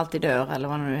 musinträdet som alltid dör eller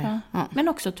vad det nu är. Ja. Men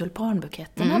också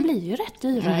tulpanbuketterna blir ju rätt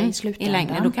dyra i slutändan. I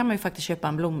längden, då kan man ju faktiskt köpa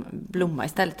en blomma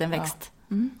istället, en växt.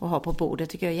 Och ha på bordet.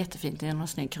 Det tycker jag är jättefint i en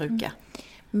snygg kruka.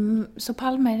 Så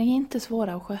palmer är inte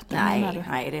svåra att sköta, menar du?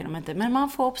 Nej, det är de inte. Men man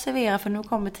får observera, för nu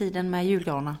kommer tiden med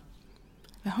julgranar.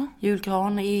 Jaha.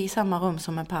 Julgran i samma rum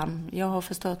som en palm. Jag har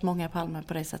förstört många palmer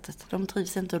på det sättet. De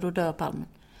trivs inte och då dör palmen.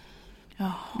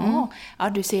 Jaha. Ja,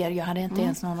 du ser, jag hade inte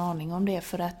ens någon aning om det,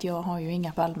 för att jag har ju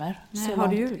inga palmer. Nej, har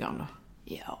du julgran då?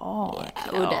 Ja,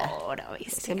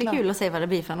 visst. Det ska bli kul att se vad det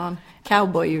blir för någon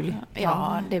cowboyjul.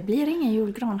 Ja, det blir ingen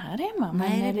julgran här hemma.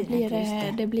 Nej, men det blir inte, just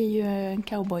det. det blir ju en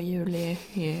cowboyjul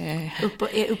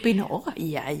Uppe i norr?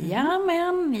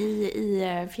 Jajamän,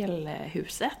 i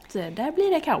fjällhuset. Där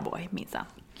blir det cowboy, minsann.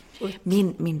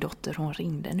 Min dotter, hon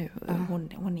ringde nu.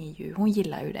 Hon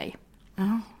gillar ju dig.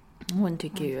 Ja. Hon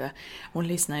tycker ju, hon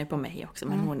lyssnar ju på mig också,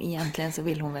 men egentligen så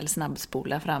vill hon väl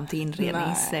snabbspola fram till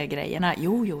inredningsgrejerna.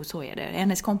 Jo, så är det.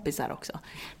 Hennes kompisar också.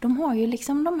 De har ju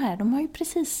liksom de har ju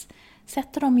precis,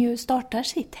 startar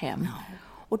sitt hem. Ja.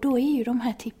 Och då är ju de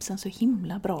här tipsen så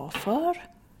himla bra för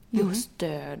just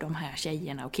de här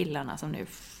tjejerna och killarna som nu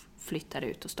flyttar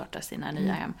ut och startar sina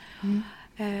nya hem.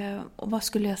 Och vad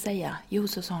skulle jag säga? Jo,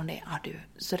 så sa hon det.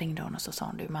 Så ringde hon och så sa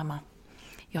hon, mamma,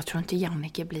 jag tror inte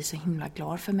Jannike blir så himla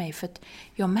glad för mig, för att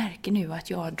jag märker nu att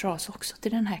jag dras också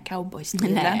till den här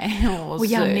cowboystilen. Nej, och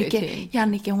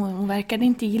Jannike hon verkade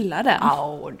inte gilla den.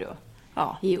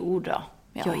 Jo då.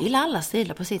 Jag gillar alla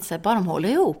stilar på sitt sätt, bara de håller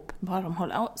ihop.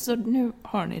 Så nu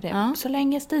har ni det. Ja. Så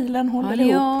länge stilen håller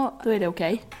ihop, då är det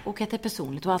okej. Och att det är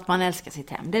personligt och att man älskar sitt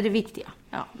hem, det är det viktiga.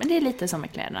 Ja, men det är lite som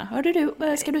med kläderna. Hörde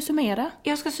du, ska du summera?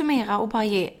 Jag ska summera och bara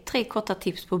ge 3 korta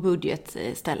tips på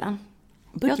budgetställen.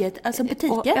 Alltså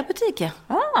butiker? Ja, butiker.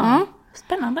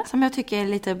 Spännande. Som jag tycker är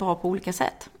lite bra på olika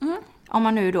sätt. Om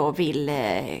man nu då vill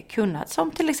kunna,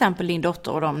 som till exempel din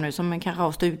dotter och de nu som kanske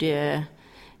har studie...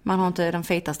 Man har inte den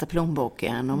fetaste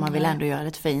plånboken och man vill ändå göra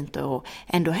det fint och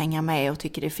ändå hänga med och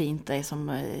tycker det är fint. Det som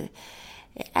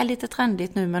är lite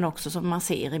trendigt nu, men också som man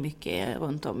ser mycket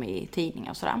runt om i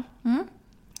tidningar och sådär.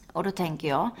 Och då tänker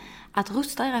jag att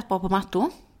Rusta är rätt bra på mattor.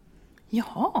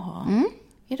 Jaha.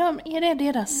 Är det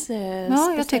deras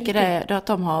Ja, jag tycker det, att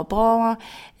de har bra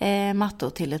mattor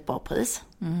till ett bra pris.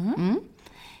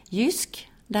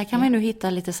 Jysk, där kan man nu hitta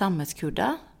lite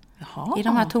sammetskuddar. Jaha. I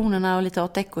de här tonerna och lite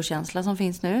art deco-känsla som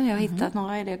finns nu. Jag har hittat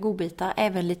några godbitar.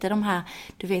 Även lite de här,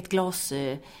 du vet, glas,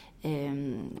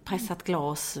 pressat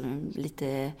glas,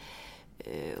 lite...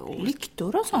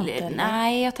 lyktor och sånt?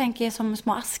 Nej, jag tänker som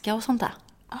små askar och sånt där.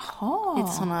 Aha.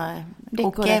 Lite såna,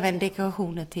 och även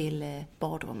dekorationer till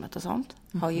badrummet och sånt.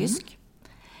 Har Jysk.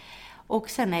 Och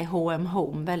sen är H&M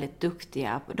Home väldigt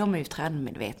duktiga. De är ju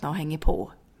trendmedvetna och hänger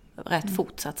på rätt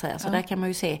fort så att säga. Så där kan man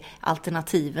ju se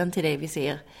alternativen till det vi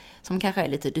ser som kanske är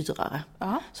lite dyrare.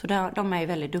 Så där, de är ju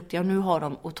väldigt duktiga. Och nu har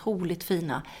de otroligt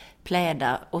fina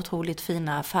plädar, otroligt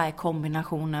fina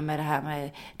färgkombinationer med det här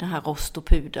med den här rost och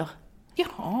puder.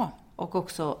 Jaha. Och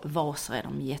också vaser är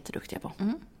de jätteduktiga på.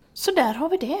 Så där har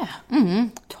vi det.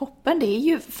 Toppen, det är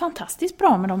ju fantastiskt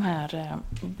bra med de här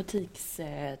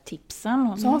butikstipsen.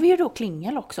 Och så har vi ju då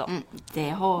Klingel också. Det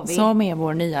har vi. Som är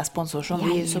vår nya sponsor som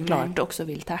vi såklart också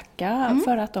vill tacka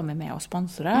för att de är med och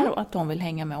sponsrar och att de vill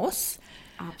hänga med oss.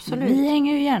 Absolut. Vi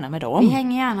hänger ju gärna med dem. Vi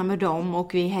hänger gärna med dem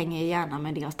och vi hänger gärna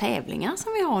med deras tävlingar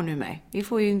som vi har nu med. Vi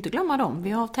får ju inte glömma dem.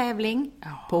 Vi har tävling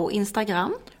på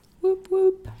Instagram.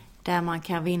 Där man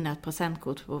kan vinna ett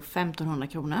presentkort på 1500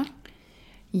 kronor.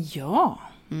 Ja,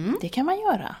 det kan man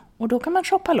göra. Och då kan man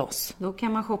shoppa loss. Då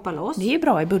kan man shoppa loss. Det är ju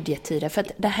bra i budgettider. För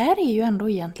att det här är ju ändå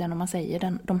egentligen, om man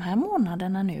säger de här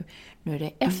månaderna nu. Nu är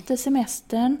det efter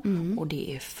semestern och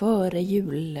det är före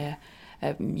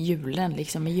julen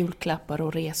liksom, med julklappar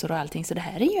och resor och allting. Så det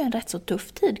här är ju en rätt så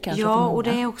tuff tid kanske för många. Och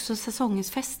det är också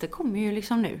säsongens fester kommer ju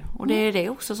liksom nu. Och det är det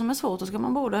också som är svårt. Då ska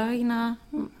man både hinna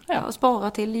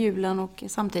spara till julen och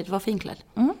samtidigt vara finklädd.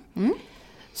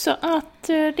 Så att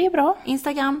det är bra.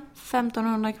 Instagram,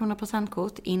 1500 kronor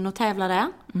presentkort. In och tävla där.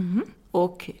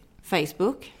 Och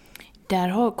Facebook.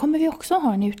 Där kommer vi också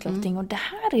ha en utlottning och det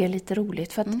här är lite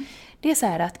roligt för att det är så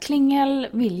här att Klingel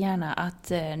vill gärna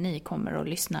att ni kommer och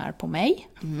lyssnar på mig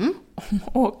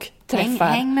och träffar.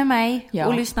 Häng med mig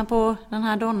och lyssna på den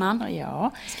här donnan.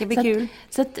 Ja. Det ska bli kul.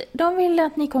 Så att de vill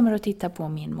att ni kommer och titta på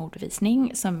min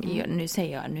modevisning som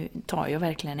nu tar jag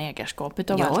verkligen ägarskapet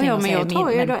av allting. Ja, men jag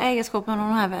tar ju då ägarskapet av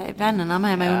de här vännerna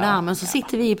med mig under armen så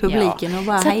sitter vi i publiken och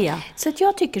bara hejar. Så att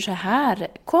jag tycker så här,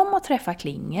 kom och träffa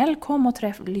Klingel, kom och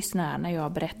lyssna när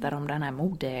jag berättar om den här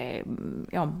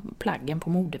plaggen på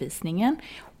modevisningen.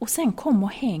 Och sen kom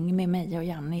och häng med mig och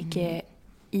Jannike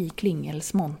i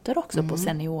Klingels monter också på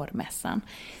seniormässan.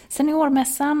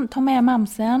 Seniormässan, ta med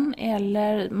mamsen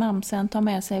eller mamsen tar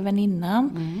med sig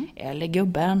väninnan eller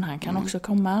gubben, han kan också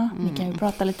komma. Ni kan ju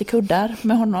prata lite kuddar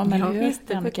med honom, eller hur? Visst,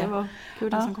 det brukar vara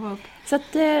kuddar som kommer upp. Så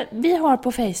att vi har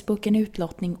på Facebook en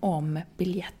utlottning om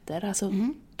biljetter. Alltså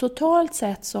totalt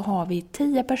sett så har vi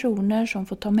 10 personer som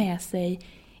får ta med sig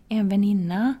en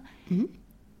väninna,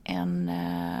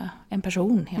 en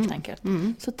person helt enkelt.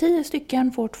 Så 10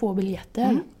 stycken får 2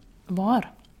 biljetter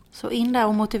var. Så in där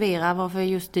och motivera varför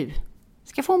just du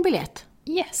ska få en biljett.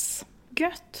 Yes,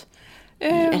 gött.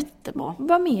 Jättebra.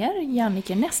 Vad mer,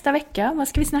 Jannike? Nästa vecka, vad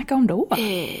ska vi snacka om då?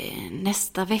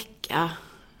 Nästa vecka...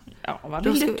 Ja, vad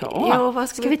vill du ta? Ja, vad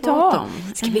ska vi prata om?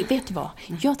 Vet du vad?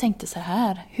 Jag tänkte så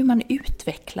här, hur man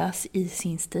utvecklas i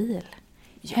sin stil.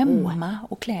 Hemma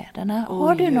och kläderna.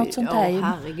 Har du något sånt här?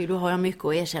 Herregud, då har jag mycket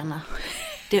att erkänna.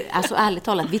 Alltså ärligt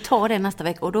talat, vi tar det nästa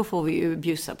vecka och då får vi ju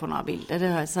bjussa på några bilder. Det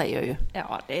här säger jag ju.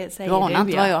 Ja, det säger du. Du anar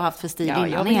inte vad jag har haft för stil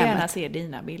innan. Jag vill gärna se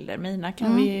dina bilder. Mina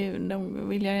de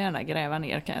vill jag gärna gräva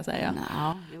ner, kan jag säga.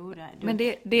 Men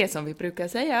det som vi brukar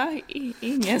säga,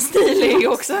 ingen stil är ju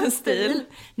också en stil.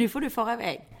 Nu får du fara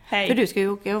iväg. Hej. För du ska ju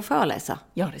åka och föreläsa.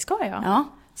 Ja, det ska jag. Ja.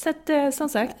 Så att, som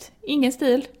sagt, ingen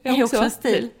stil. Jag är också en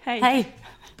stil. Hej.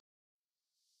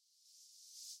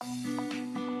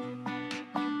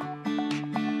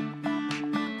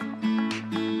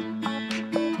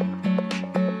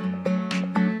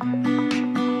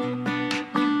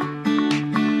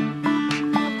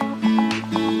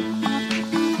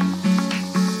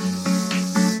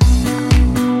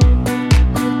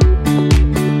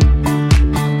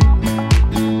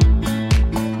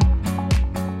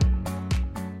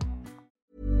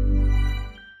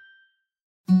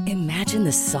 Imagine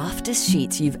the softest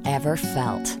sheets you've ever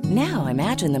felt. Now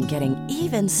imagine them getting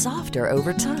even softer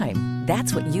over time.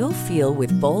 That's what you'll feel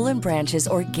with Boll & Branch's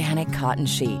organic cotton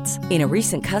sheets. In a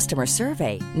recent customer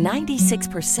survey,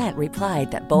 96%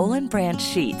 replied that Boll & Branch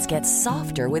sheets get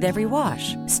softer with every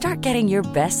wash. Start getting your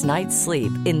best night's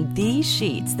sleep in these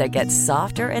sheets that get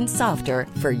softer and softer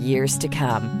for years to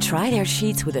come. Try their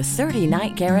sheets with a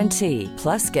 30-night guarantee.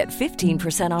 Plus, get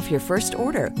 15% off your first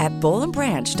order at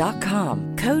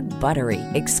bollandbranch.com. Code BUTTERY.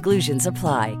 Exclusions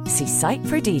apply. See site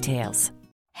for details.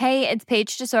 Hey, it's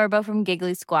Paige DeSorbo from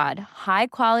Giggly Squad. High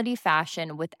quality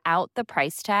fashion without the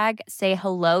price tag. Say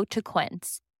hello to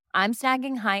Quince. I'm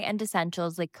snagging high-end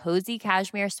essentials like cozy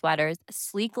cashmere sweaters,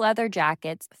 sleek leather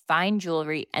jackets, fine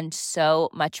jewelry, and so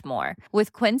much more.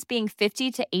 With Quince being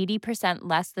 50 to 80%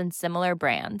 less than similar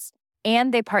brands.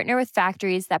 And they partner with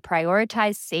factories that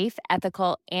prioritize safe,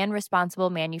 ethical, and responsible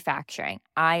manufacturing.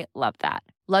 I love that.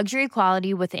 Luxury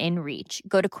quality within reach.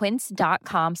 Go to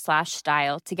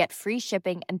quince.com/style to get free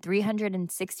shipping and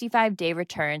 365-day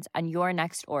returns on your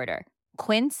next order.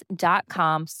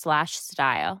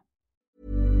 Quince.com/style.